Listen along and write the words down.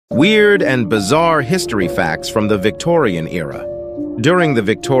Weird and bizarre history facts from the Victorian era. During the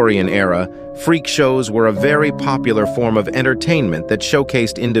Victorian era, freak shows were a very popular form of entertainment that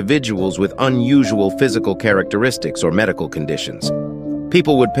showcased individuals with unusual physical characteristics or medical conditions.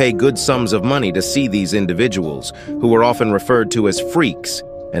 People would pay good sums of money to see these individuals, who were often referred to as freaks,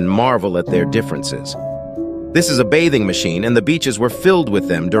 and marvel at their differences. This is a bathing machine, and the beaches were filled with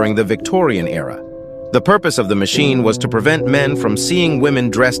them during the Victorian era. The purpose of the machine was to prevent men from seeing women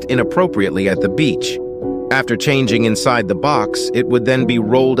dressed inappropriately at the beach. After changing inside the box, it would then be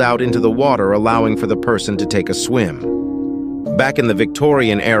rolled out into the water, allowing for the person to take a swim. Back in the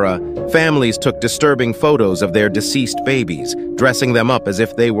Victorian era, families took disturbing photos of their deceased babies, dressing them up as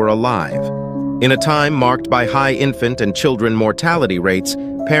if they were alive. In a time marked by high infant and children mortality rates,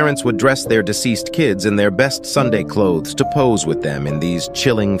 parents would dress their deceased kids in their best Sunday clothes to pose with them in these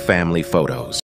chilling family photos.